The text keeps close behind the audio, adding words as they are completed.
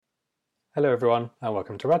Hello everyone and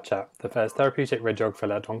welcome to RadChat, the first therapeutic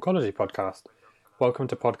radiographer-led oncology podcast. Welcome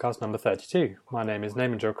to podcast number 32. My name is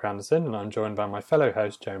Naaman Joker-Anderson and I'm joined by my fellow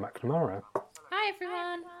host Joe McNamara. Hi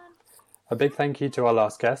everyone. A big thank you to our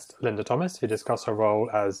last guest, Linda Thomas, who discussed her role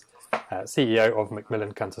as CEO of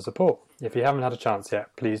Macmillan Cancer Support. If you haven't had a chance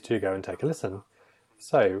yet, please do go and take a listen.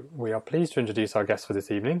 So, we are pleased to introduce our guest for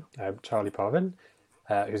this evening, Charlie Parvin,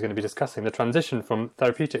 who's going to be discussing the transition from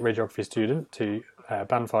therapeutic radiography student to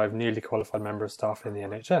Band 5 newly qualified member of staff in the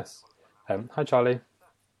NHS. Hi, Charlie.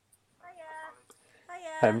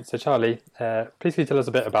 Hiya. So, Charlie, please can you tell us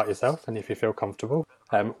a bit about yourself and, if you feel comfortable,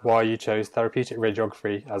 why you chose therapeutic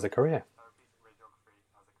radiography as a career?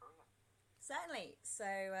 Certainly. So,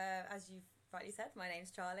 as you've rightly said, my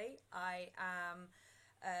name's Charlie. I am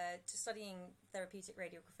studying therapeutic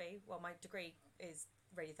radiography. Well, my degree is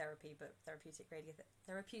radiotherapy, but therapeutic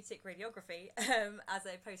radiography as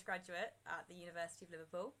a postgraduate at the University of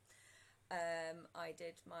Liverpool. I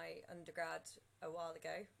did my undergrad a while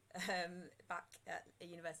ago back at the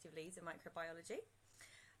University of Leeds in microbiology.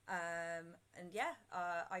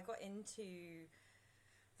 I got into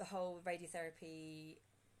the whole radiotherapy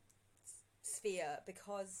sphere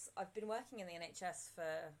because I've been working in the NHS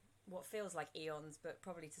for what feels like eons, but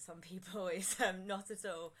probably to some people is not at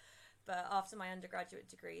all. But after my undergraduate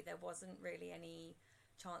degree, there wasn't really any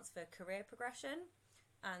chance for career progression.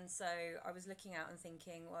 And so I was looking out and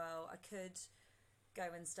thinking, well, I could go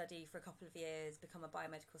and study for a couple of years, become a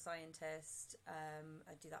biomedical scientist.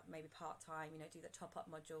 I'd do that maybe part-time, do the top-up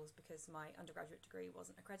modules because my undergraduate degree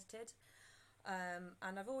wasn't accredited.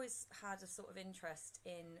 And I've always had a sort of interest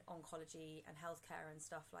in oncology and healthcare and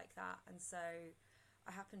stuff like that. And so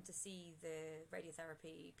I happened to see the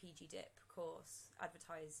radiotherapy PG DIP course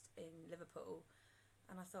advertised in Liverpool.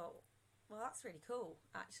 And I thought, well, that's really cool,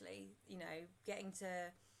 actually. Getting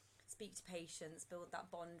to speak to patients, build that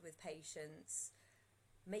bond with patients,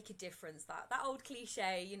 make a difference. That old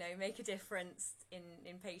cliche, make a difference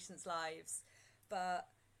in patients' lives. But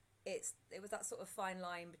it was that sort of fine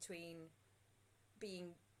line between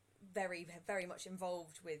being very, very much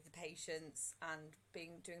involved with the patients and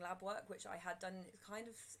doing lab work, which I had done kind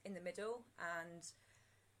of in the middle. And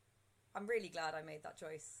I'm really glad I made that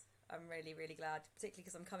choice. I'm really, really glad, particularly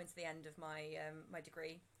because I'm coming to the end of my my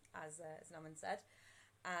degree, as Naaman said,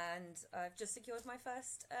 and I've just secured my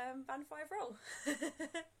first Band 5 role.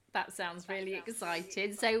 That sounds really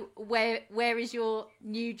exciting. So where is your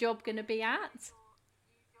new job going to be at?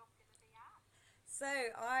 So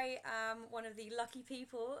I am one of the lucky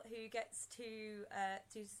people who gets to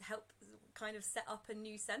help kind of set up a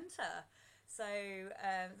new centre. So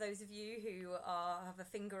those of you who have a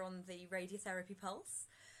finger on the radiotherapy pulse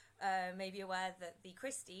may be aware that the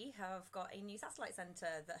Christie have got a new satellite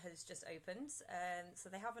centre that has just opened. So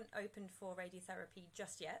they haven't opened for radiotherapy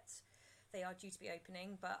just yet. They are due to be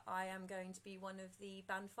opening, but I am going to be one of the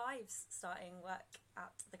Band 5s starting work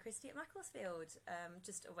at the Christie at Macclesfield,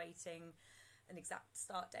 just awaiting an exact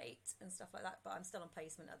start date and stuff like that, but I'm still on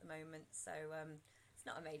placement at the moment, so it's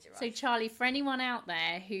not a major rush. So Charlie, for anyone out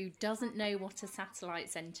there who doesn't know what a satellite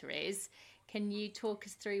centre is, can you talk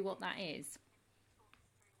us through what that is?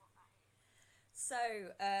 So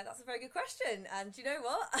that's a very good question, and do you know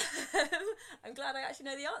what? I'm glad I actually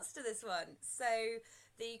know the answer to this one. So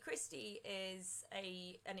the Christie is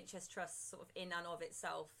a NHS trust sort of in and of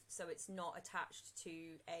itself, so it's not attached to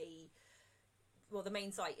the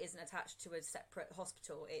main site isn't attached to a separate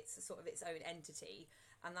hospital. It's sort of its own entity,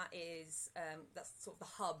 and that's sort of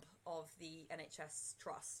the hub of the NHS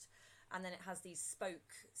trust. And then it has these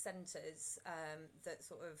spoke centres that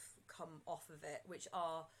sort of come off of it, which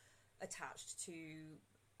are attached to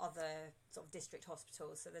other sort of district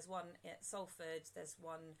hospitals. So there's one at Salford, there's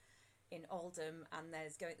one in Oldham, and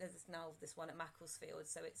there's now this one at Macclesfield.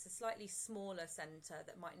 So it's a slightly smaller centre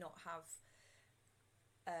that might not have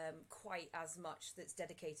quite as much that's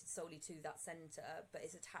dedicated solely to that centre, but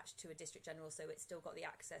it's attached to a district general, so it's still got the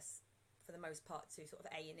access for the most part to sort of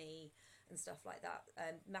A&E and stuff like that.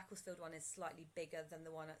 Macclesfield one is slightly bigger than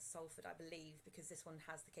the one at Salford, I believe, because this one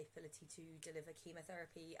has the capability to deliver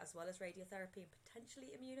chemotherapy as well as radiotherapy and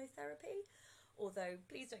potentially immunotherapy, although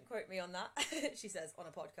please don't quote me on that, she says on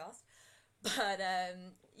a podcast. But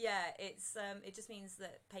it just means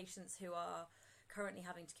that patients who are currently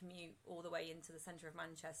having to commute all the way into the centre of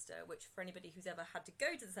Manchester, which for anybody who's ever had to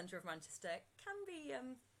go to the centre of Manchester can be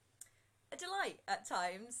a delight at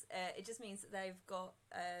times. It just means that they've got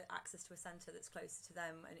access to a centre that's closer to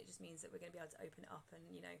them, and it just means that we're going to be able to open it up and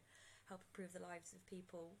help improve the lives of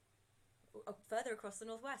people further across the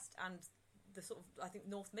northwest and the sort of, I think,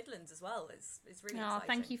 North Midlands as well. It's really Oh, exciting.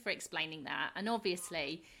 thank you for explaining that. And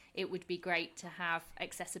obviously, it would be great to have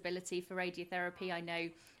accessibility for radiotherapy. I know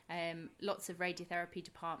lots of radiotherapy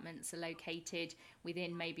departments are located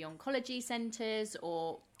within maybe oncology centres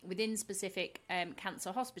or within specific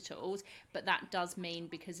cancer hospitals, but that does mean,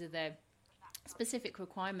 because of the specific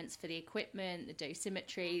requirements for the equipment, the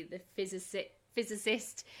dosimetry, the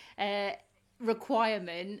physicist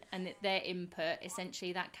requirement and their input,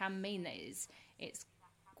 essentially that can mean that it's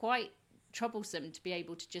quite troublesome to be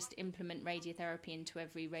able to just implement radiotherapy into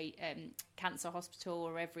every cancer hospital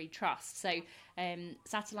or every trust. So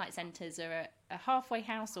satellite centres are a halfway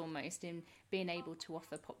house almost in being able to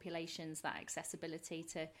offer populations that accessibility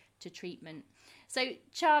to treatment. So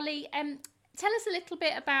Charlie, tell us a little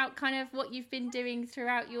bit about kind of what you've been doing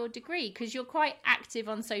throughout your degree, because you're quite active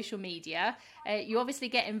on social media. You obviously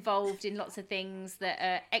get involved in lots of things that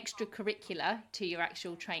are extracurricular to your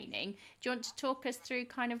actual training. Do you want to talk us through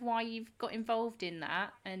kind of why you've got involved in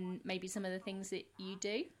that and maybe some of the things that you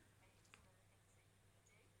do?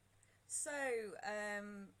 So,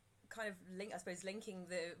 kind of linking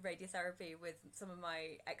the radiotherapy with some of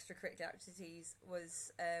my extracurricular activities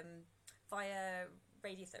was via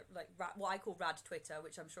what I call Rad Twitter,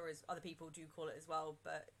 which I'm sure is other people do call it as well,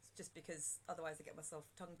 but it's just because otherwise I get myself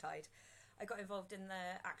tongue-tied. I got involved in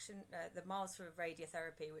the Mars for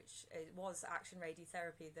Radiotherapy, which was Action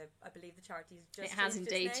Radiotherapy. I believe the charity is just. It has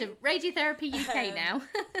indeed to Radiotherapy UK now.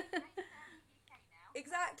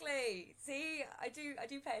 Exactly. See, I do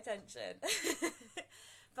pay attention.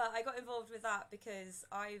 But I got involved with that because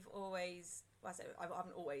I haven't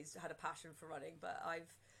always had a passion for running, but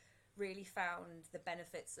I've really found the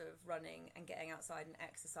benefits of running and getting outside and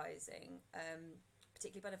exercising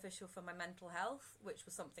particularly beneficial for my mental health, which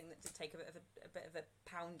was something that did take a bit of a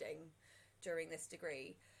pounding during this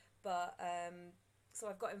degree. But so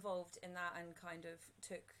I've got involved in that and kind of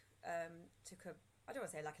took a, I don't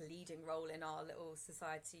want to say like a leading role in our little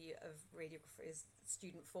Society of Radiographers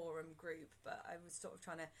student forum group, but I was sort of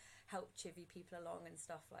trying to help chivvy people along and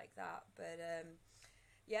stuff like that. But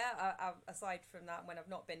aside from that, when I've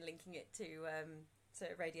not been linking it to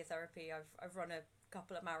radiotherapy, I've run a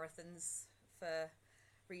couple of marathons for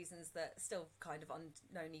reasons that still kind of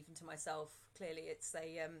unknown even to myself. Clearly, it's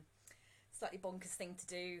a slightly bonkers thing to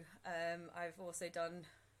do. I've also done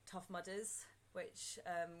Tough Mudders, which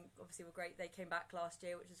obviously were great. They came back last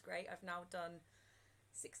year, which was great. I've now done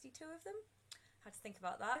 62 of them. Had to think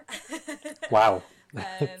about that. Wow.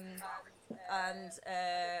 And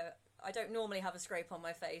I don't normally have a scrape on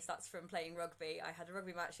my face. That's from playing rugby. I had a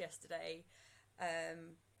rugby match yesterday. I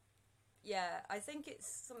think it's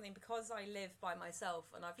something because I live by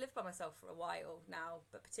myself, and I've lived by myself for a while now,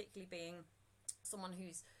 but particularly being someone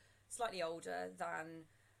who's slightly older than,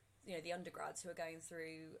 the undergrads who are going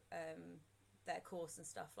through their course and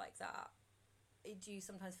stuff like that. I do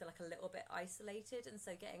sometimes feel like a little bit isolated, and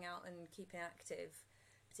so getting out and keeping active,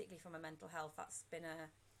 particularly for my mental health, that's been a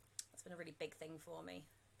really big thing for me.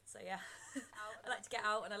 So yeah, I like to get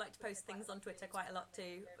out and I like to post things on Twitter quite a lot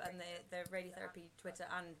too, and the radiotherapy Twitter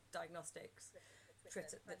and diagnostics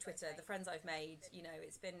Twitter, the friends I've made,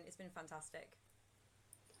 it's been fantastic.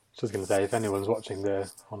 Just going to say, if anyone's watching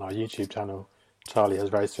on our YouTube channel, Charlie has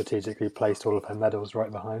very strategically placed all of her medals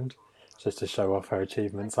right behind, just to show off her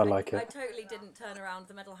achievements. I like it. I totally didn't turn around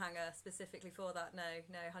the medal hanger specifically for that. No,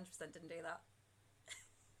 100% didn't do that.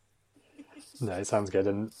 No, it sounds good.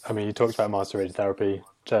 And I mean, you talked about Master Radiotherapy.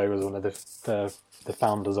 Joe was one of the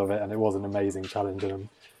founders of it, and it was an amazing challenge. And I'm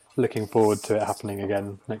looking forward to it happening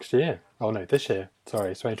again next year. Oh no, this year.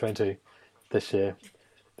 Sorry, it's 2022. This year.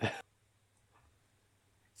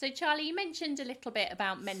 So Charlie, you mentioned a little bit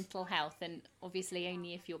about mental health, and obviously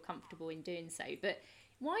only if you're comfortable in doing so. But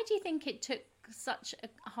why do you think it took such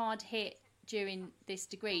a hard hit during this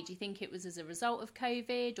degree? Do you think it was as a result of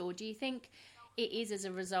COVID, or do you think it is as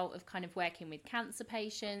a result of kind of working with cancer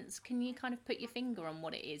patients? Can you kind of put your finger on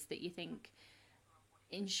what it is that you think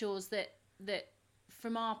ensures that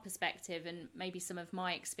from our perspective, and maybe some of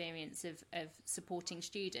my experience of supporting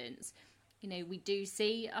students, we do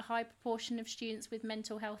see a high proportion of students with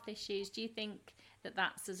mental health issues? Do you think that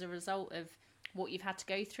that's as a result of what you've had to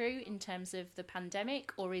go through in terms of the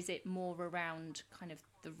pandemic, or is it more around kind of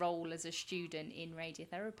the role as a student in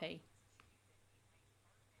radiotherapy?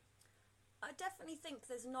 I definitely think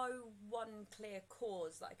there's no one clear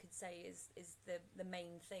cause that I could say is the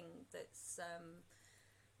main thing that's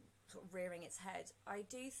sort of rearing its head. I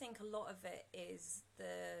do think a lot of it is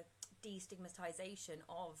the destigmatization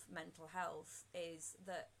of mental health, is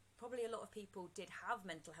that probably a lot of people did have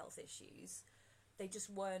mental health issues. They just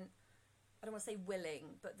weren't I don't want to say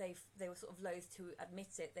willing, but they were sort of loath to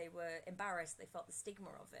admit it. They were embarrassed. They felt the stigma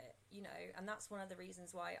of it, you know, and that's one of the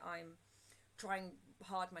reasons why I'm trying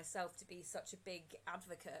hard myself to be such a big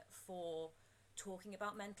advocate for talking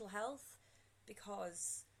about mental health,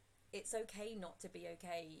 because it's okay not to be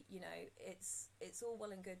okay. You know, it's all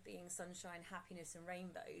well and good being sunshine, happiness and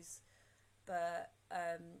rainbows, but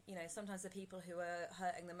you know, sometimes the people who are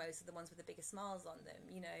hurting the most are the ones with the biggest smiles on them.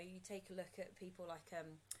 You know, you take a look at people like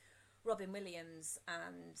Robin Williams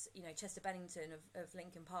and, you know, Chester Bennington of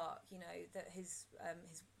Linkin Park. You know, that his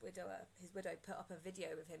widow put up a video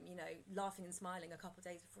of him, you know, laughing and smiling a couple of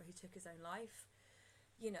days before he took his own life.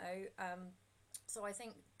 You know, so I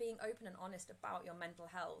think being open and honest about your mental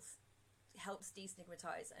health helps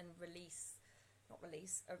destigmatize and relieves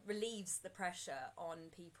the pressure on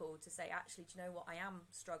people to say, actually, do you know what, I am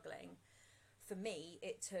struggling. For me,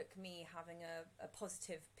 it took me having a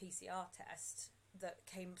positive PCR test that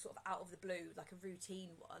came sort of out of the blue, like a routine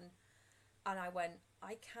one, and I went,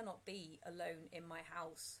 I cannot be alone in my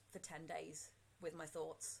house for 10 days with my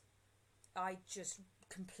thoughts. I just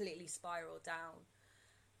completely spiraled down.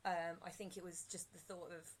 I think it was just the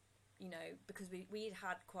thought of, you know, because we'd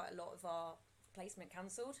had quite a lot of our placement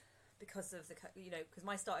cancelled because of because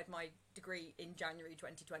I started my degree in January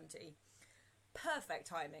 2020. Perfect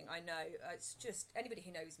timing, I know. It's just, anybody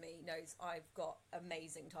who knows me knows I've got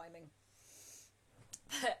amazing timing.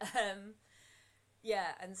 Yeah,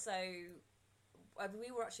 and so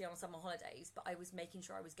we were actually on summer holidays, but I was making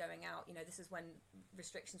sure I was going out. You know, this is when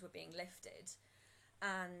restrictions were being lifted,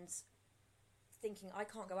 and thinking, I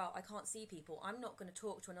can't go out, I can't see people, I'm not going to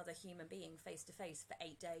talk to another human being face to face for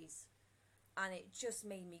 8 days. And it just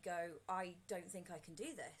made me go, I don't think I can do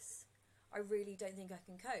this. I really don't think I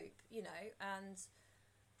can cope, you know. And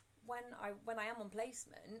when I am on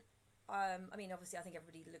placement, I mean, obviously I think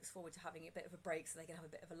everybody looks forward to having a bit of a break so they can have a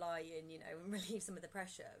bit of a lie-in, you know, and relieve some of the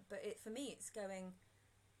pressure. But for me, it's going,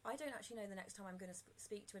 I don't actually know the next time I'm going to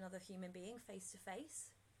speak to another human being face to face.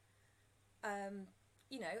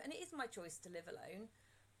 You know, and it is my choice to live alone,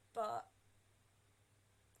 but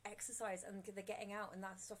exercise and the getting out and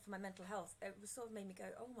that stuff for my mental health, it sort of made me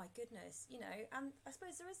go, oh my goodness, you know. And I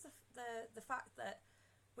suppose there is the fact that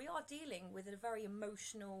we are dealing with a very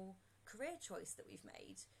emotional career choice that we've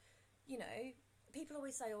made. You know, people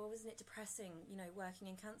always say, oh, isn't it depressing, you know, working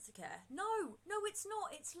in cancer care? No, it's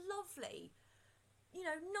not. It's lovely. You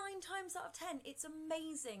know, 9 times out of 10, it's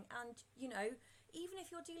amazing. And, you know, even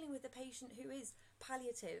if you're dealing with a patient who is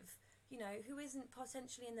palliative, you know, who isn't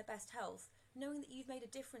potentially in the best health, knowing that you've made a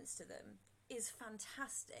difference to them is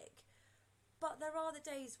fantastic. But there are the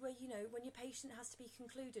days where, you know, when your patient has to be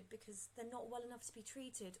concluded because they're not well enough to be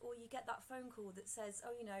treated, or you get that phone call that says,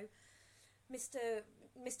 oh, you know, Mr.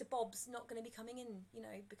 Bob's not going to be coming in, you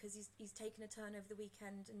know, because he's taken a turn over the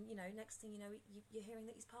weekend, and, you know, next thing you know, you're hearing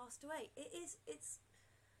that he's passed away.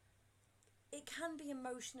 It can be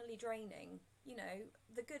emotionally draining, you know,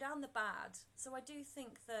 the good and the bad. So I do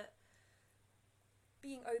think that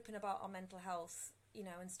being open about our mental health, you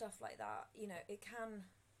know, and stuff like that, you know, it can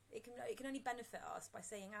only benefit us by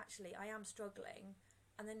saying, actually, I am struggling,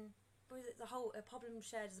 and then the whole a problem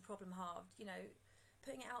shared is a problem halved, you know,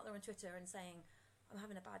 putting it out there on Twitter and saying, I'm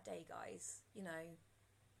having a bad day, guys, you know,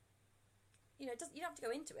 you don't have to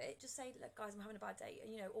go into it, just say, look, guys, I'm having a bad day,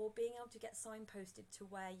 you know, or being able to get signposted to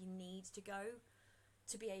where you need to go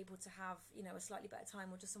to be able to have, you know, a slightly better time,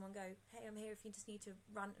 or just someone go, hey, I'm here if you just need to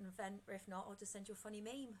rant and vent, or if not, I'll just send you a funny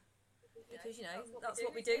meme. Because, you know, that's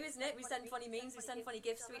what we do, isn't it? We send funny memes, we send funny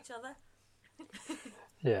gifts to each other.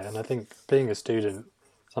 Yeah, and I think being a student,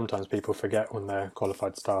 sometimes people forget when they're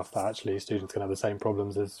qualified staff that actually students can have the same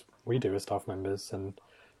problems as we do as staff members. And,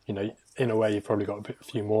 you know, in a way, you've probably got a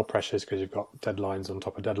few more pressures because you've got deadlines on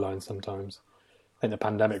top of deadlines sometimes. I think the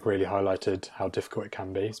pandemic really highlighted how difficult it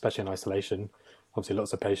can be, especially in isolation. Obviously,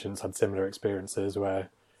 lots of patients had similar experiences where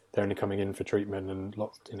they're only coming in for treatment and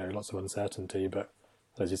lots of uncertainty. But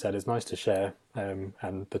as you said, it's nice to share,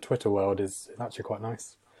 and the Twitter world is actually quite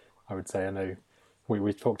nice, I would say. I know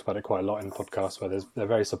we've talked about it quite a lot in podcasts where they're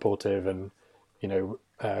very supportive, and, you know,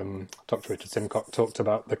 Dr. Richard Simcock talked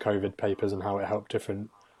about the COVID papers and how it helped different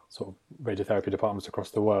sort of radiotherapy departments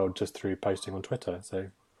across the world just through posting on Twitter. So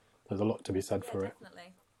there's a lot to be said for it.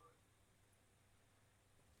 Definitely.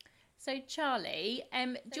 So, Charlie,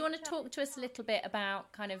 do you want to talk to us a little bit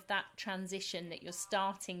about kind of that transition that you're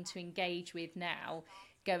starting to engage with now,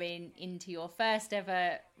 going into your first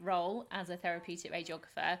ever role as a therapeutic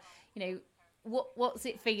radiographer? You know, what's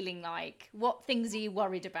it feeling like? What things are you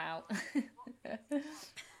worried about?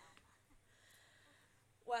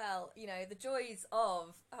 Well, you know, the joys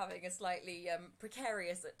of having a slightly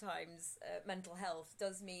precarious at times mental health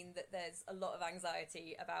does mean that there's a lot of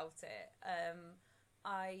anxiety about it.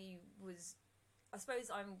 I suppose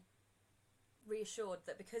I'm reassured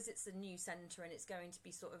that because it's a new centre and it's going to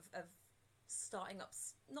be sort of starting up,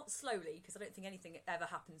 not slowly, because I don't think anything ever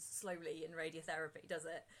happens slowly in radiotherapy, does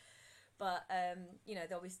it? But you know,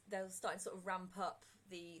 they'll start to sort of ramp up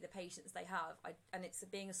the patients they have. And it's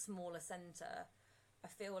being a smaller centre, I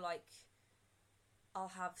feel like I'll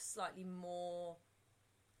have slightly more,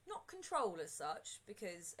 not control as such,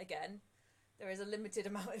 because again, there is a limited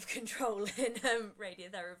amount of control in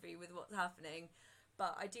radiotherapy with what's happening.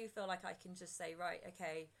 But I do feel like I can just say, right,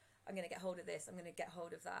 okay, I'm going to get hold of this, I'm going to get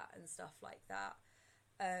hold of that, and stuff like that.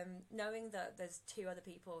 Knowing that there's 2 other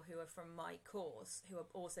people who are from my course who are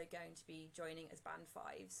also going to be joining as band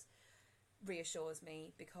 5s reassures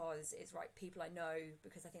me, because it's right people I know,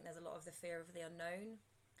 because I think there's a lot of the fear of the unknown,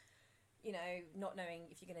 you know, not knowing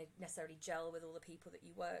if you're going to necessarily gel with all the people that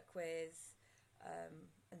you work with,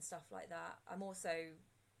 and stuff like that. I'm also,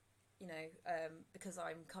 you know, because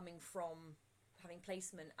I'm coming from having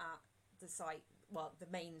placement at the site, well, the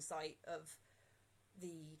main site of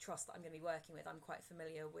the trust that I'm going to be working with, I'm quite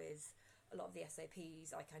familiar with a lot of the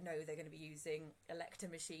SOPs. Like, I know they're going to be using Elekta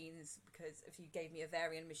machines, because if you gave me a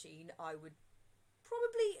Varian machine, I would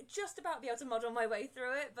probably just about be able to model my way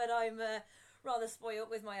through it, but I'm rather spoilt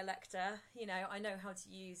with my Elekta. You know, I know how to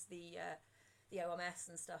use the OMS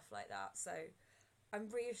and stuff like that, so I'm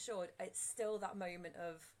reassured. It's still that moment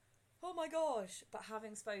of, oh my gosh, but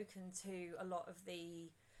having spoken to a lot of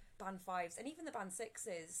the band 5s and even the band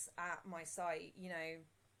 6s at my site, you know,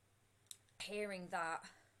 hearing that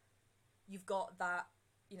you've got that,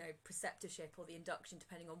 you know, preceptorship or the induction,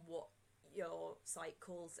 depending on what your site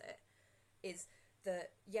calls it, is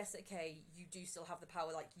that, yes, okay, you do still have the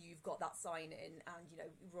power, like, you've got that sign in, and, you know,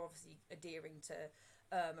 we're obviously adhering to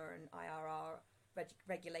IRMA and IRR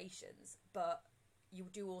regulations, but you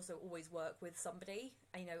do also always work with somebody.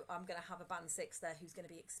 And, you know, I'm going to have a band 6 there who's going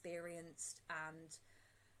to be experienced, and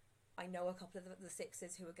I know a couple of the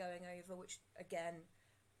 6s who are going over, which again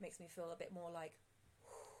makes me feel a bit more like,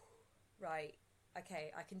 right,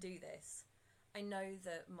 okay, I can do this. I know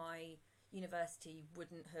that my university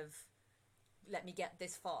wouldn't have let me get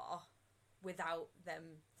this far without them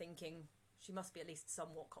thinking she must be at least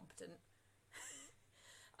somewhat competent.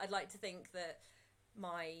 I'd like to think that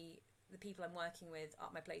the people I'm working with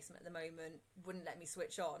at my placement at the moment wouldn't let me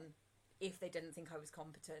switch on if they didn't think I was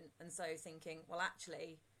competent. And so thinking, well,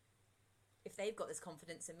 actually, if they've got this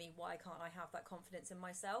confidence in me, why can't I have that confidence in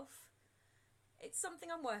myself? It's something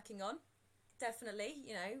I'm working on, definitely,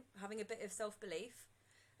 you know, having a bit of self-belief.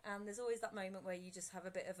 And there's always that moment where you just have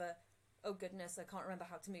a bit of a, oh goodness, I can't remember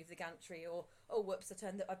how to move the gantry, or, oh whoops,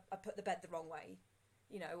 I put the bed the wrong way,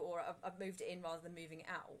 you know, or I've moved it in rather than moving it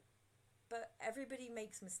out. But everybody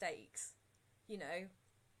makes mistakes, you know.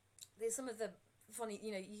 There's some of the funny,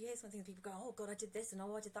 you know, you hear something, people go, oh god, I did this, and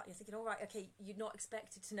oh, I did that. You're thinking, all right, okay, you're not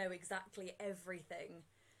expected to know exactly everything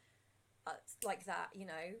like that, you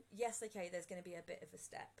know. Yes, okay, there's going to be a bit of a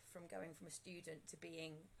step from going from a student to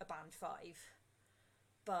being a band 5,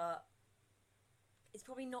 but it's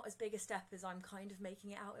probably not as big a step as I'm kind of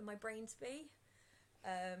making it out in my brain to be.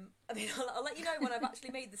 I mean, I'll let you know when I've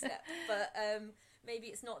actually made the step, but maybe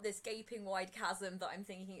it's not this gaping wide chasm that I'm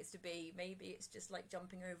thinking it's to be. Maybe it's just like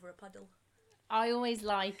jumping over a puddle. I always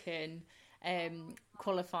liken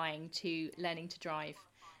qualifying to learning to drive.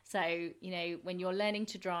 So, you know, when you're learning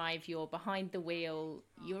to drive, you're behind the wheel,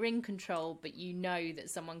 you're in control, but you know that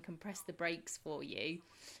someone can press the brakes for you.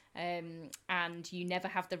 And you never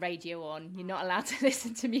have the radio on. You're not allowed to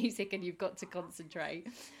listen to music, and you've got to concentrate.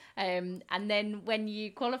 And then when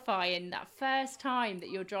you qualify, in that first time that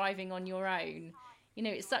you're driving on your own, you know,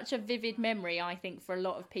 it's such a vivid memory, I think, for a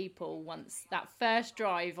lot of people. Once that first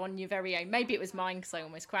drive on your very own, maybe it was mine because I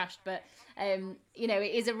almost crashed, but you know,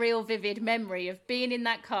 it is a real vivid memory of being in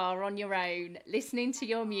that car on your own, listening to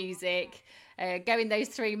your music, going those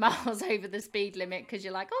 3 miles over the speed limit because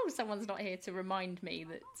you're like, oh, someone's not here to remind me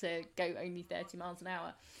that to go only 30 miles an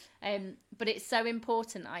hour. But it's so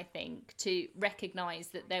important, I think, to recognise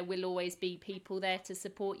that there will always be people there to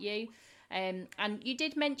support you. And you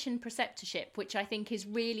did mention preceptorship, which I think is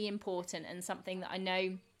really important, and something that I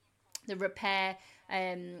know the repair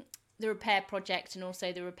project and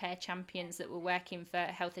also the repair champions that were working for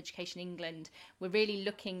Health Education England were really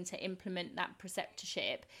looking to implement that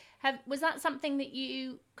preceptorship. Was that something that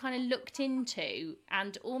you kind of looked into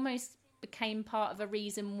and almost became part of a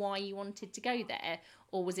reason why you wanted to go there,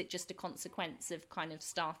 or was it just a consequence of kind of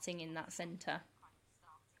starting in that centre?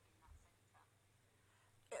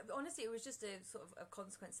 honestly, it was just a sort of a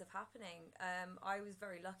consequence of happening. I was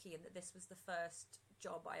very lucky in that this was the first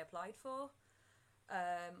job I applied for.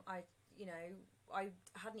 I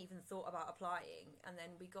hadn't even thought about applying, and then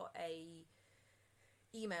we got a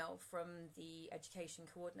email from the education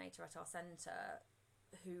coordinator at our centre,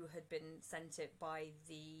 who had been sent it by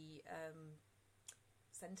the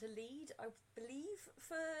centre lead, I believe,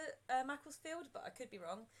 for Macclesfield, but I could be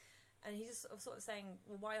wrong. And he just sort of saying,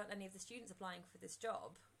 well, why aren't any of the students applying for this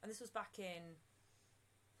job? And this was back in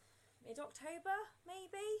mid-October,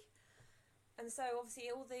 maybe? And so obviously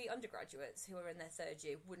all the undergraduates who are in their third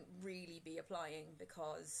year wouldn't really be applying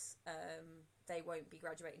because they won't be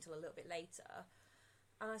graduating until a little bit later.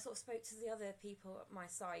 And I sort of spoke to the other people at my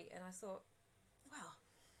site, and I thought, well,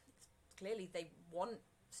 clearly they want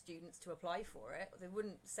students to apply for it. They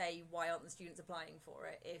wouldn't say, why aren't the students applying for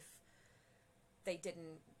it, if they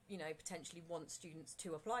didn't, potentially want students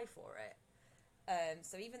to apply for it.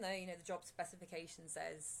 So even though, the job specification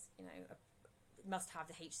says, it must have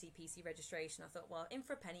the HCPC registration, I thought, well, in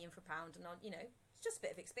for a penny, in for a pound, and it's just a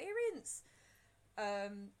bit of experience.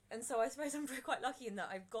 And so I suppose I'm quite lucky in that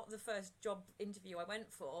I've got the first job interview I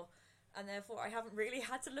went for, and therefore I haven't really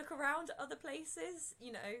had to look around at other places.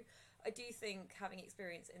 I do think having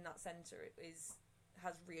experience in that centre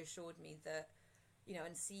has reassured me that,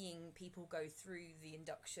 and seeing people go through the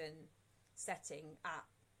induction setting at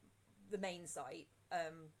the main site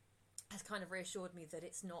has kind of reassured me that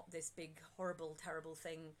it's not this big, horrible, terrible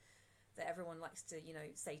thing that everyone likes to,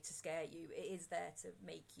 say to scare you. It is there to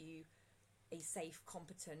make you a safe,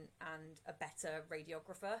 competent, and a better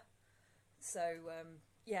radiographer. So,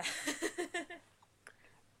 yeah.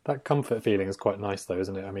 That comfort feeling is quite nice, though,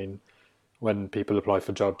 isn't it? I mean, when people apply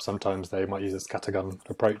for jobs, sometimes they might use a scattergun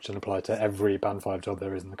approach and apply to every Band 5 job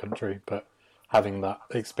there is in the country. But having that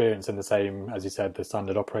experience in the same, as you said, the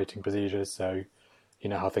standard operating procedures, so you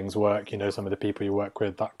know how things work, some of the people you work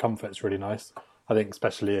with, that comfort's really nice. I think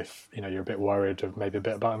especially if, you're a bit worried of maybe a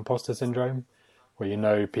bit about imposter syndrome,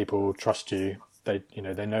 where people trust you, they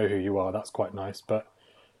know who you are, that's quite nice. But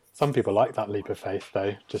some people like that leap of faith,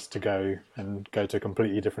 though, just to go to a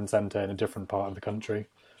completely different centre in a different part of the country.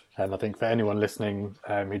 And I think for anyone listening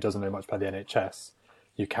who doesn't know much about the NHS,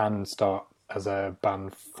 you can start as a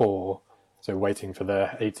Band 4, so waiting for the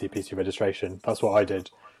HCPC registration. That's what I did.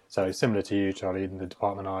 So similar to you, Charlie, in the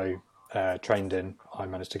department I trained in, I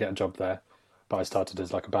managed to get a job there, but I started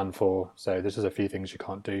as like a Band 4. So there's just a few things you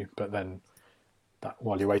can't do, but then that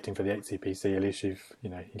while you're waiting for the HCPC, at least you're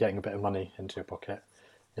getting a bit of money into your pocket.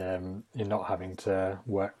 You're not having to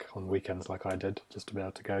work on weekends like I did just to be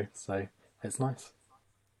able to go. So it's nice.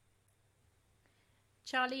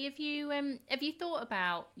 Charlie, have you thought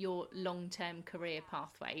about your long-term career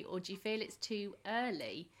pathway, or do you feel it's too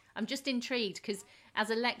early? I'm just intrigued because as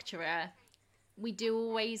a lecturer, we do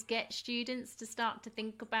always get students to start to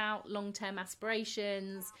think about long-term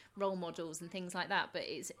aspirations, role models and things like that. But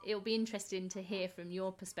it'll be interesting to hear from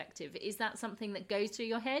your perspective. Is that something that goes through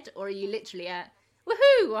your head, or are you literally at,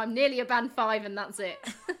 woohoo, I'm nearly a Band 5 and that's it?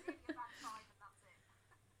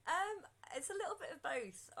 It's a little bit of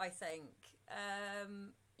both, I think.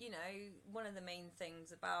 One of the main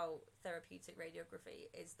things about therapeutic radiography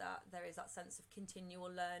is that there is that sense of continual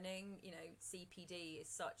learning. CPD is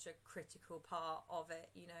such a critical part of it.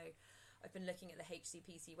 I've been looking at the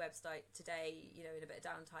HCPC website today, in a bit of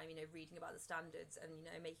downtime, reading about the standards and,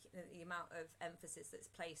 making the amount of emphasis that's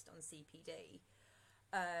placed on CPD.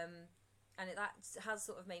 And that has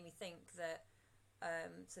sort of made me think that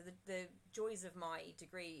so the joys of my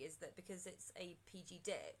degree is that because it's a PG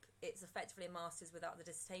dip, it's effectively a master's without the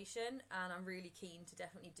dissertation, and I'm really keen to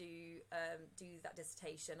definitely do that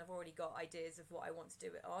dissertation. I've already got ideas of what I want to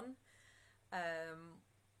do it on.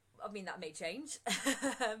 That may change.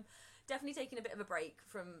 Definitely taking a bit of a break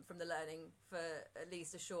from the learning for at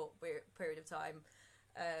least a short period of time.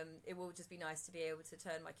 It will just be nice to be able to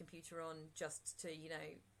turn my computer on just to,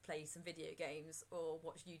 play some video games or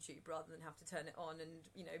watch YouTube rather than have to turn it on and,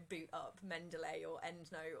 boot up Mendeley or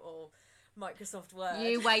EndNote or Microsoft Word.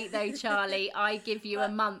 You wait though, Charlie. I give you a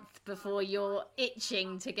month before you're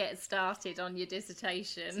itching to get started on your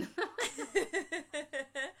dissertation.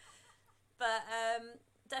 But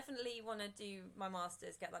definitely want to do my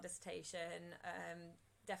master's, get that dissertation,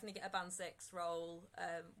 definitely get a Band 6 role,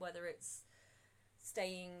 whether it's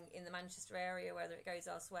staying in the Manchester area, whether it goes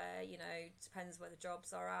elsewhere, depends where the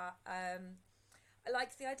jobs are at. I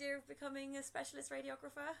like the idea of becoming a specialist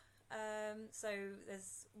radiographer. So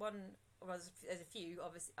there's a few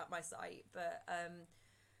obviously at my site, but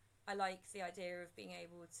I like the idea of being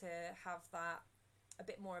able to have that a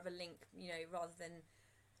bit more of a link, rather than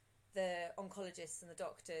the oncologists and the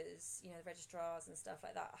doctors, you know, the registrars and stuff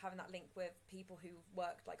like that, having that link with people who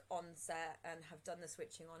worked like on set and have done the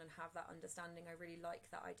switching on and have that understanding. I really like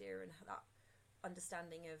that idea and that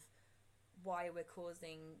understanding of why we're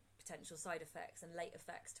causing potential side effects and late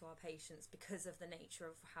effects to our patients because of the nature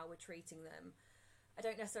of how we're treating them. I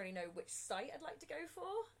don't necessarily know which site I'd like to go for.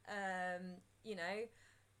 You know,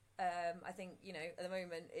 I think, you know, at the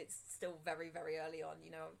moment it's still very, very early on.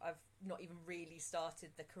 You know, I've not even really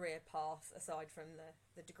started the career path aside from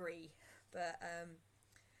the degree. But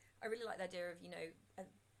I really like the idea of, you know,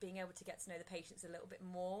 being able to get to know the patients a little bit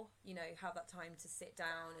more, you know, have that time to sit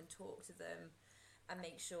down and talk to them and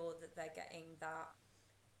make sure that they're getting that,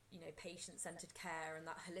 you know, patient-centered care and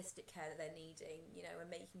that holistic care that they're needing, you know, and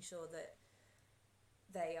making sure that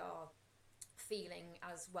they are feeling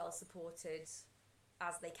as well supported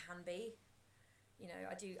as they can be. You know,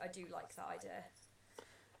 I do like that idea.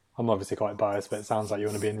 I'm obviously quite biased, but it sounds like you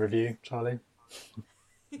want to be in review, Charlie.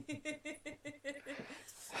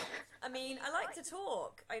 I mean, I like to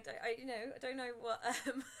talk. I don't know what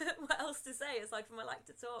what else to say aside from I like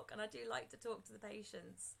to talk, and I do like to talk to the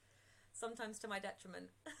patients, sometimes to my detriment.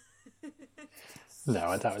 No,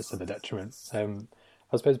 I doubt it's to the detriment.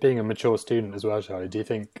 I suppose being a mature student as well, Charlie, do you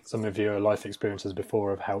think some of your life experiences before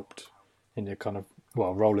have helped in your kind of,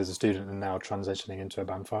 well, role as a student and now transitioning into a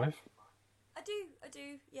Band 5? I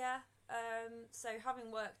do, yeah. So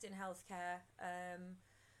having worked in healthcare,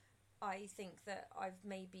 I think that I've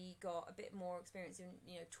maybe got a bit more experience in,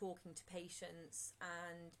 you know, talking to patients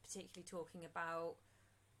and particularly talking about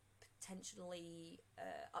potentially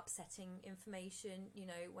upsetting information. You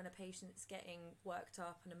know, when a patient's getting worked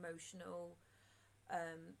up and emotional,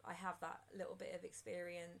 I have that little bit of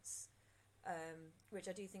experience, which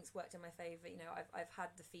I do think's worked in my favour. You know, I've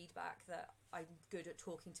had the feedback that I'm good at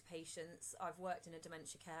talking to patients. I've worked in a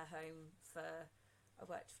dementia care home I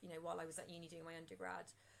worked, you know, while I was at uni doing my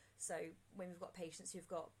undergrad. So when we've got patients who've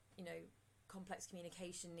got, you know, complex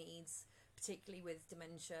communication needs, particularly with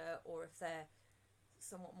dementia, or if they're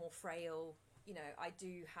somewhat more frail, you know, I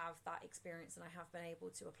do have that experience and I have been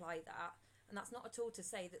able to apply that. And that's not at all to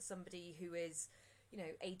say that somebody who is, you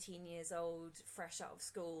know, 18 years old, fresh out of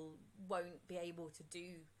school, won't be able to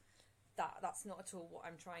do that. That's not at all what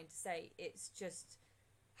I'm trying to say. It's just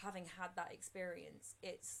having had that experience.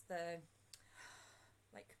 It's the,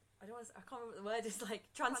 like, I can't remember what the word is,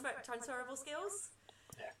 like transferable skills.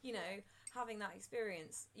 Yeah. You know, having that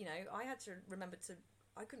experience, you know, I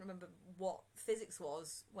couldn't remember what physics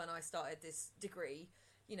was when I started this degree,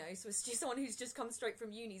 you know, so it's just someone who's just come straight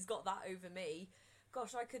from uni's got that over me.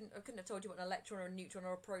 Gosh, I couldn't have told you what an electron or a neutron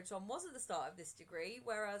or a proton was at the start of this degree,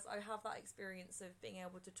 whereas I have that experience of being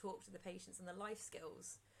able to talk to the patients and the life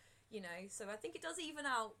skills, you know. So I think it does even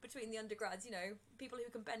out between the undergrads, you know, people who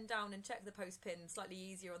can bend down and check the post pin slightly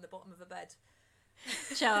easier on the bottom of a bed.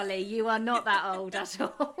 Charlie, you are not that old at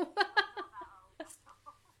all. I'm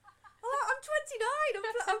 29.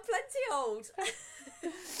 I'm plenty old.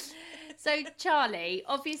 So, Charlie,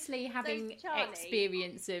 obviously having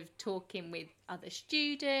experience of talking with other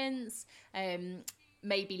students,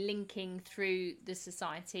 maybe linking through the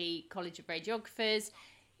Society College of Radiographers,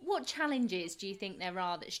 what challenges do you think there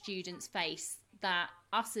are that students face that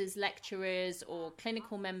us as lecturers or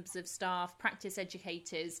clinical members of staff, practice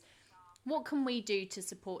educators, what can we do to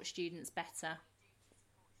support students better?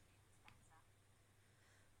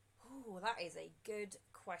 Oh, that is a good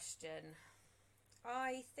question.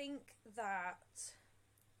 I think that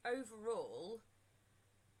overall,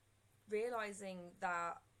 realising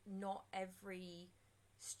that not every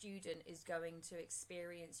student is going to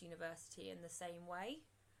experience university in the same way.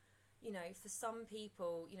 You know, for some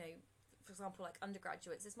people, you know, for example, like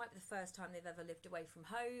undergraduates, this might be the first time they've ever lived away from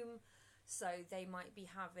home, so they might be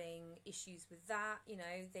having issues with that. You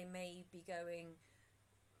know, they may be going,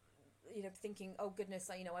 you know, thinking, oh goodness,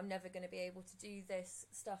 you know, I'm never going to be able to do this,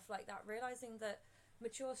 stuff like that. Realising that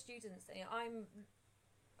mature students, you know, I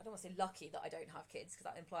don't want to say lucky that I don't have kids, because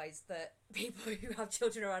that implies that people who have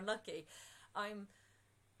children are unlucky. I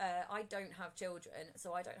don't have children,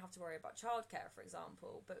 so I don't have to worry about childcare, for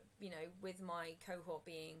example. But, you know, with my cohort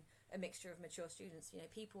being a mixture of mature students, you know,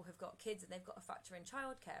 people have got kids and they've got to factor in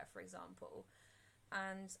childcare, for example.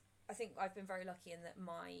 And I think I've been very lucky in that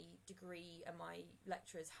my degree and my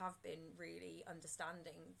lecturers have been really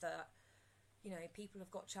understanding that, you know, people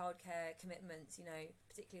have got childcare commitments, you know,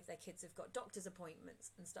 particularly if their kids have got doctor's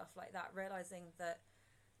appointments and stuff like that, realising that,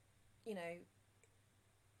 you know,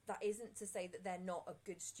 that isn't to say that they're not a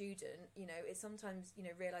good student. You know, it's sometimes, you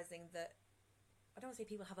know, realising that, I don't want to say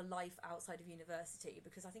people have a life outside of university,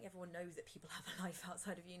 because I think everyone knows that people have a life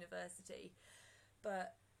outside of university,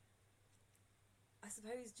 but I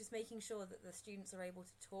suppose just making sure that the students are able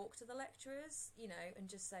to talk to the lecturers, you know, and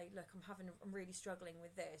just say, look, I'm really struggling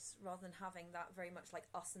with this, rather than having that very much like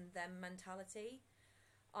us and them mentality.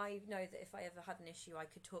 I know that if I ever had an issue, I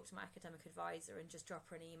could talk to my academic advisor and just drop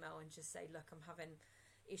her an email and just say, look, I'm having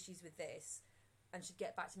issues with this, and she'd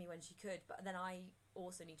get back to me when she could. But then I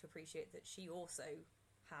also need to appreciate that she also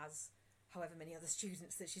has however many other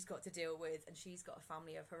students that she's got to deal with, and she's got a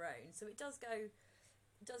family of her own. So it does go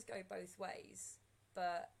both ways.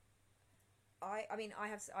 But I've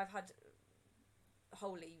had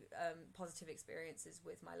wholly positive experiences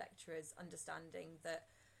with my lecturers, understanding that,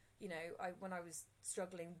 you know, when I was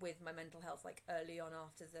struggling with my mental health, like early on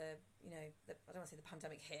after I don't want to say the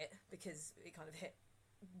pandemic hit, because it kind of hit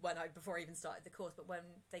before I even started the course, but when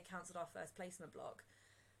they cancelled our first placement block,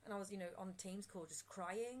 and I was, you know, on Teams call just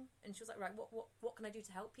crying, and she was like, right, what can I do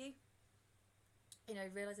to help you? You know,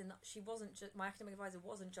 realising that she wasn't just, my academic advisor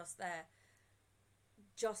wasn't just there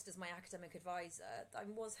just as my academic advisor. That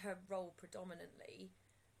was her role predominantly,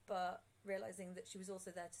 but realising that she was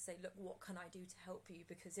also there to say, look, what can I do to help you?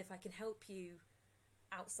 Because if I can help you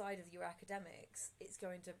outside of your academics, it's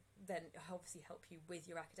going to then obviously help you with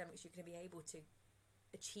your academics. You're going to be able to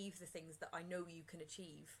achieve the things that I know you can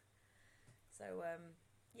achieve. So,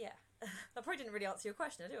 yeah, that probably didn't really answer your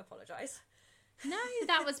question. I do apologise. No,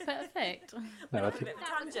 that was perfect. No, I A bit of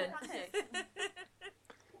a tangent.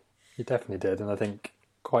 You definitely did, and I think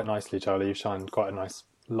quite nicely, Charlie, you've shined quite a nice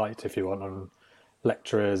light, if you want, on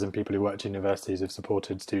lecturers and people who worked at universities who've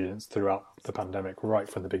supported students throughout the pandemic right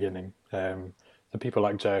from the beginning. The people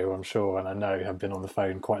like Joe, who I'm sure and I know have been on the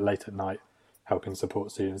phone quite late at night helping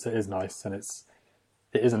support students. It is nice, and it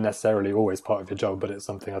isn't necessarily always part of your job, but it's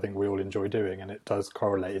something I think we all enjoy doing, and it does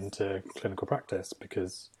correlate into clinical practice,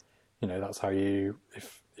 because, you know, that's how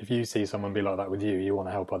if you see someone be like that with you, you want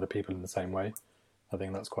to help other people in the same way. I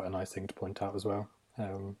think that's quite a nice thing to point out as well.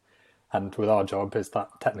 And with our job, it's that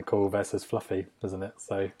technical versus fluffy, isn't it?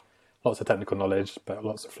 So lots of technical knowledge, but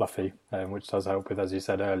lots of fluffy, which does help with, as you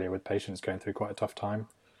said earlier, with patients going through quite a tough time.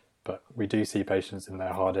 But we do see patients in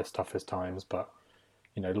their hardest, toughest times, but,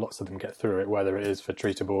 you know, lots of them get through it, whether it is for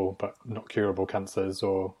treatable but not curable cancers,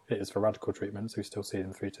 or it is for radical treatments. We still see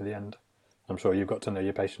them through to the end. I'm sure you've got to know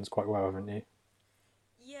your patients quite well, haven't you?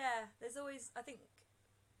 Yeah, there's always, I think,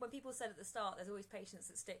 when people said at the start, there's always patients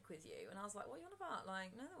that stick with you, and I was like, what are you on about?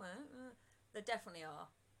 Like, no, there weren't. There definitely are.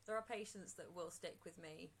 There are patients that will stick with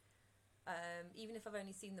me. Even if I've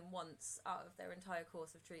only seen them once out of their entire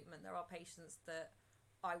course of treatment, there are patients that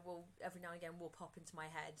I will, every now and again, will pop into my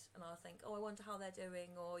head, and I'll think, oh, I wonder how they're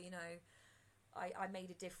doing, or, you know, I made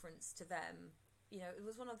a difference to them. You know, it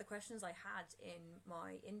was one of the questions I had in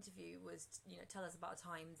my interview was, you know, tell us about a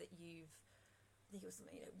time that you've, I think it was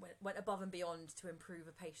something, you know, went above and beyond to improve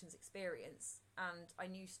a patient's experience, and I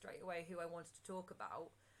knew straight away who I wanted to talk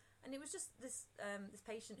about, and it was just this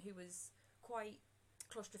patient who was quite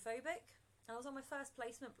claustrophobic, and I was on my first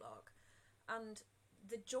placement block, and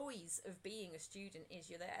the joys of being a student is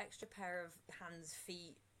you're that extra pair of hands,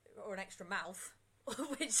 feet, or an extra mouth,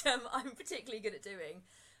 which I'm particularly good at doing,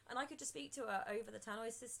 and I could just speak to her over the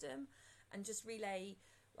tannoy system and just relay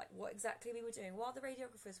like what exactly we were doing while the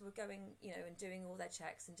radiographers were going, you know, and doing all their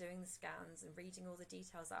checks and doing the scans and reading all the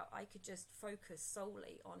details out. I could just focus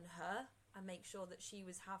solely on her and make sure that she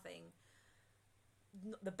was having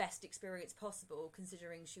the best experience possible,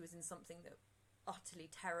 considering she was in something that utterly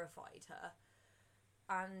terrified her.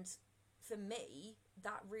 And for me,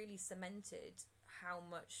 that really cemented how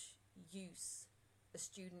much use a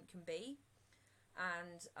student can be.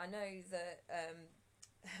 And I know that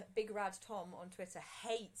Big Rad Tom on Twitter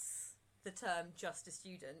hates the term just a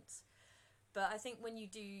student, but I think when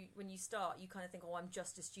you start, you kind of think, oh, I'm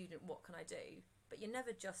just a student, what can I do? But you're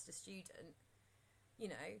never just a student. You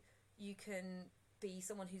know, you can be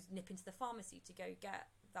someone who's nipping to the pharmacy to go get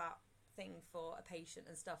that thing for a patient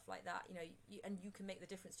and stuff like that, you know, and you can make the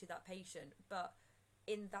difference to that patient. But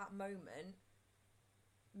in that moment,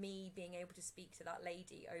 me being able to speak to that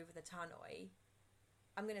lady over the tannoy,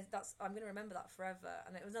 I'm gonna remember that forever.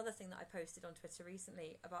 And it was another thing that I posted on Twitter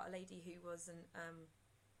recently about a lady who wasn't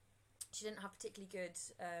she didn't have particularly good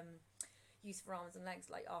use for arms and legs,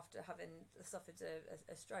 like after having suffered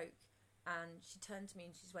a stroke, and she turned to me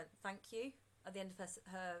and she just went, thank you, at the end of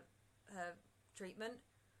her treatment.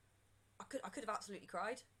 I could have absolutely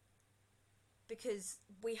cried, because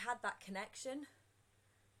we had that connection,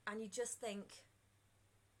 and you just think,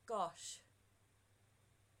 gosh,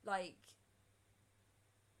 like,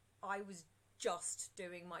 I was just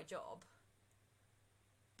doing my job,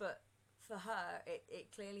 but for her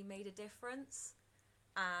it clearly made a difference.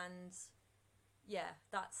 And yeah,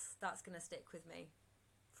 that's gonna stick with me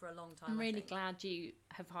for a long time. I'm really glad you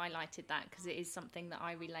have highlighted that, because it is something that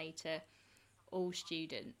I relay to all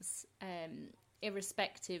students,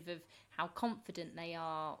 irrespective of how confident they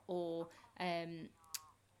are or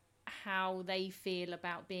how they feel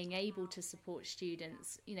about being able to support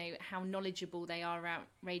students, you know, how knowledgeable they are about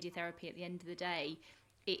radiotherapy. At the end of the day,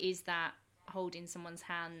 it is that holding someone's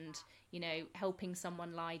hand, you know, helping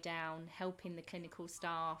someone lie down, helping the clinical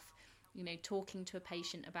staff, you know, talking to a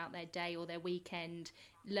patient about their day or their weekend,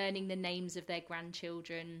 learning the names of their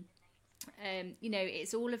grandchildren. You know,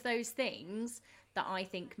 it's all of those things that I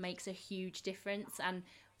think makes a huge difference. And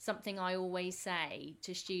something I always say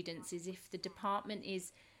to students is, if the department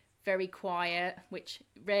is very quiet, which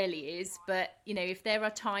rarely is, but you know, if there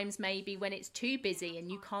are times maybe when it's too busy and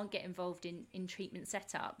you can't get involved in treatment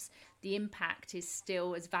setups, the impact is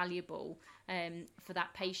still as valuable for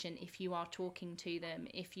that patient if you are talking to them,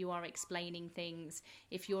 if you are explaining things,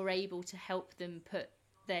 if you're able to help them put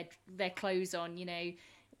their clothes on. You know,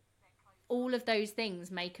 all of those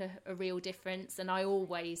things make a real difference. And I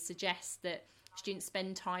always suggest that students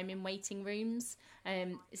spend time in waiting rooms.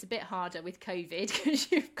 It's a bit harder with COVID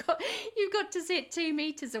because you've got to sit 2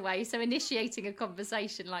 meters away, so initiating a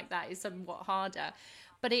conversation like that is somewhat harder,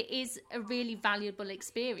 but it is a really valuable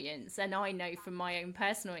experience. And I know from my own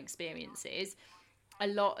personal experiences, a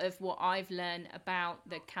lot of what I've learned about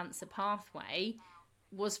the cancer pathway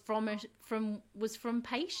was from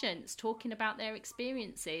patients talking about their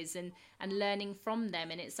experiences and learning from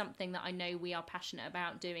them. And it's something that I know we are passionate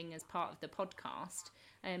about doing as part of the podcast.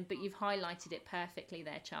 But you've highlighted it perfectly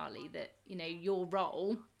there, Charlie, that, you know, your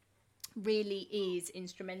role really is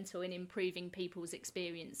instrumental in improving people's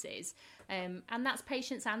experiences. And that's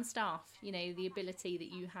patients and staff. You know, the ability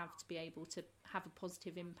that you have to be able to have a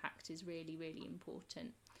positive impact is really, really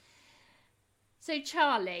important. So,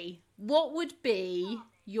 Charlie, what would be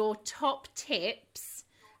your top tips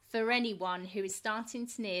for anyone who is starting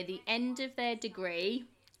to near the end of their degree,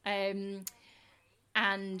 and,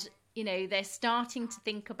 you know, they're starting to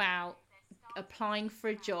think about applying for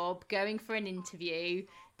a job, going for an interview,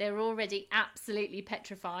 they're already absolutely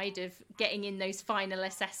petrified of getting in those final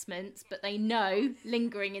assessments, but they know,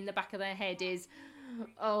 lingering in the back of their head is,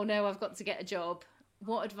 oh no, I've got to get a job.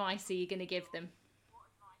 What advice are you going to give them?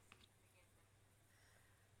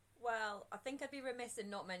 Well, I think I'd be remiss in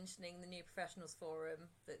not mentioning the New Professionals Forum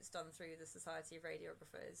that's done through the Society of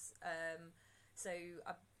Radiographers.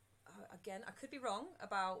 Again, I could be wrong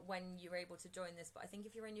about when you're able to join this, but I think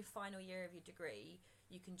if you're in your final year of your degree,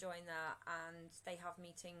 you can join that, and they have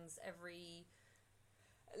meetings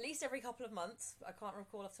at least every couple of months. I can't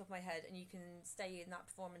recall off the top of my head, and you can stay in that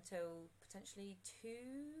forum until potentially 2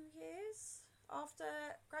 years after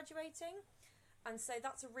graduating. And so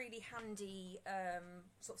that's a really handy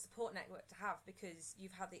sort of support network to have, because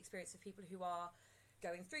you've had the experience of people who are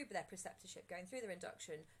going through their preceptorship, going through their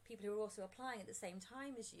induction, people who are also applying at the same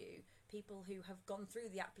time as you, people who have gone through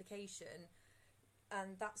the application.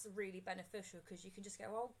 And that's really beneficial, because you can just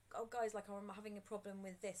go, oh guys, like, I'm having a problem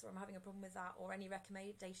with this, or I'm having a problem with that, or any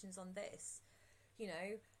recommendations on this. You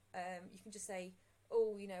know, you can just say,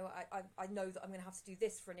 oh, you know, I know that I'm going to have to do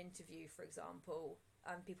this for an interview, for example.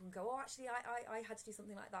 And people can go, oh, actually, I had to do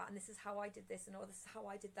something like that, and this is how I did this, and oh, this is how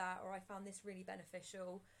I did that, or I found this really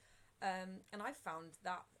beneficial. And I've found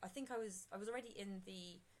that, I think I was already in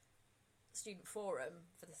the student forum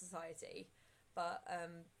for the society, but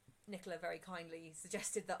Nicola very kindly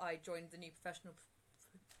suggested that I joined the New Professionals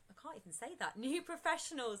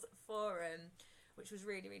Forum, which was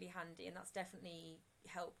really, really handy, and that's definitely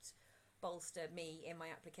helped bolster me in my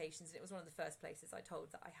applications. And it was one of the first places I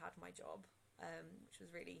told that I had my job. Which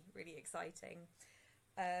was really, really exciting.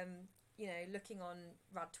 You know, looking on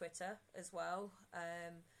Rad Twitter as well,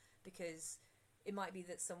 because it might be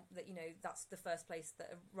that you know, that's the first place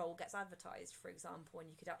that a role gets advertised, for example, and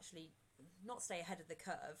you could actually not stay ahead of the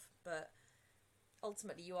curve, but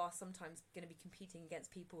ultimately you are sometimes going to be competing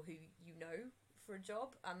against people who you know for a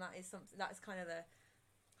job, and that is kind of the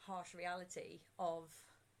harsh reality of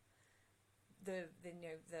the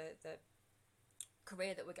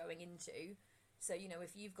career that we're going into. So, you know,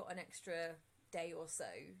 if you've got an extra day or so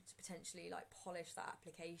to potentially like polish that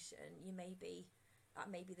application, that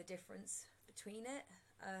may be the difference between it.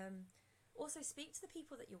 Also, speak to the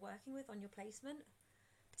people that you're working with on your placement,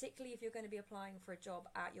 particularly if you're going to be applying for a job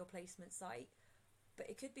at your placement site. But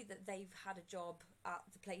it could be that they've had a job at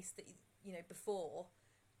the place that, you know, before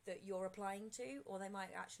that you're applying to, or they might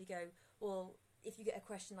actually go, well, if you get a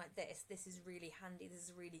question like this is really handy, this is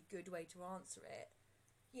a really good way to answer it,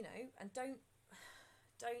 you know. And don't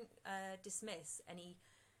dismiss any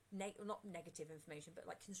not negative information, but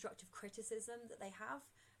like constructive criticism that they have,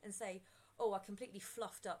 and say, oh, I completely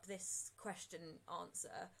fluffed up this question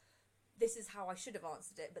answer. This is how I should have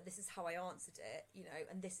answered it, but this is how I answered it, you know,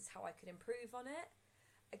 and this is how I could improve on it.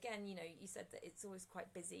 Again, you know, you said that it's always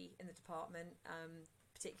quite busy in the department,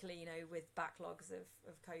 particularly, you know, with backlogs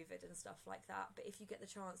of COVID and stuff like that. But if you get the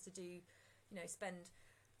chance to do, you know, spend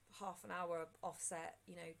half an hour offset,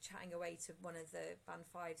 you know, chatting away to one of the band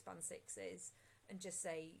 5s, band 6s, and just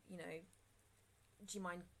say, you know, do you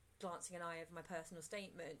mind glancing an eye over my personal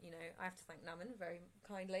statement? You know, I have to thank Naman very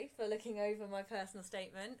kindly for looking over my personal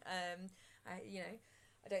statement. You know,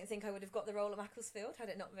 I don't think I would have got the role at Macclesfield had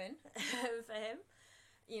it not been for him,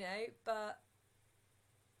 you know, but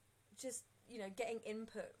just, you know, getting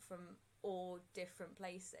input from all different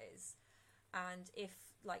places. And if,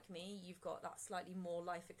 like me, you've got that slightly more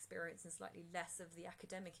life experience and slightly less of the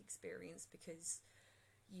academic experience because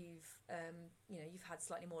you've, you know, you've had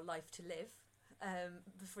slightly more life to live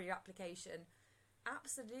for your application,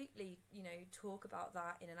 absolutely, you know, talk about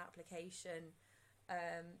that in an application.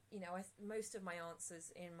 You know, most of my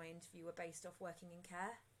answers in my interview were based off working in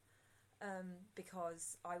care,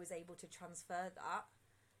 because I was able to transfer that.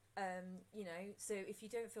 You know, so if you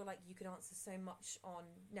don't feel like you can answer so much on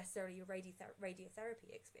necessarily your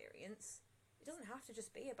radiotherapy experience, it doesn't have to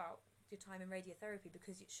just be about your time in radiotherapy,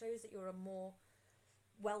 because it shows that you're a more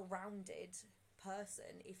well-rounded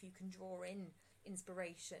person if you can draw in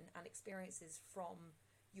inspiration and experiences from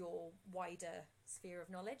your wider sphere of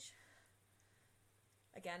knowledge.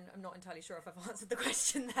 Again, I'm not entirely sure if I've answered the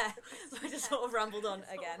question there, so I just sort of rambled on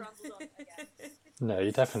again. No,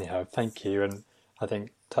 you definitely have. Thank you. And I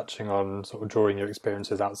think touching on sort of drawing your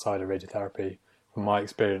experiences outside of radiotherapy, from my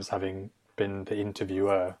experience having been the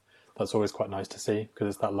interviewer, that's always quite nice to see, because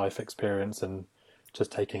it's that life experience and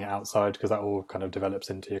just taking it outside, because that all kind of develops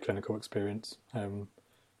into your clinical experience.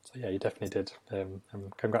 So yeah, you definitely did.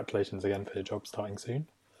 And congratulations again for your job starting soon.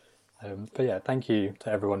 But yeah, thank you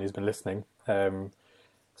to everyone who's been listening.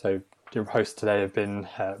 So your hosts today have been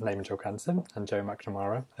Naman Jorgensen and Joe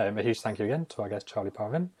McNamara. A huge thank you again to our guest Charlie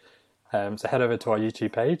Parvin. So head over to our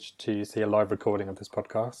YouTube page to see a live recording of this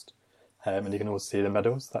podcast, and you can also see the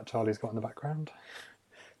medals that Charlie's got in the background.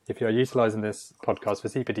 If you are utilising this podcast for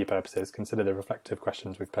CPD purposes, consider the reflective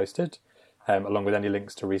questions we've posted, along with any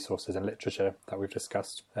links to resources and literature that we've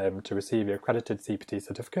discussed. To receive your accredited CPD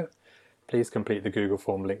certificate, please complete the Google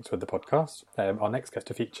form linked with the podcast. Our next guest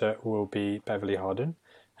to feature will be Beverly Harden,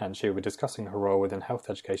 and she will be discussing her role within health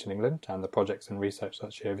education England and the projects and research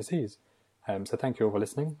that she oversees. So thank you all for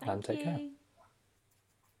listening, and take care.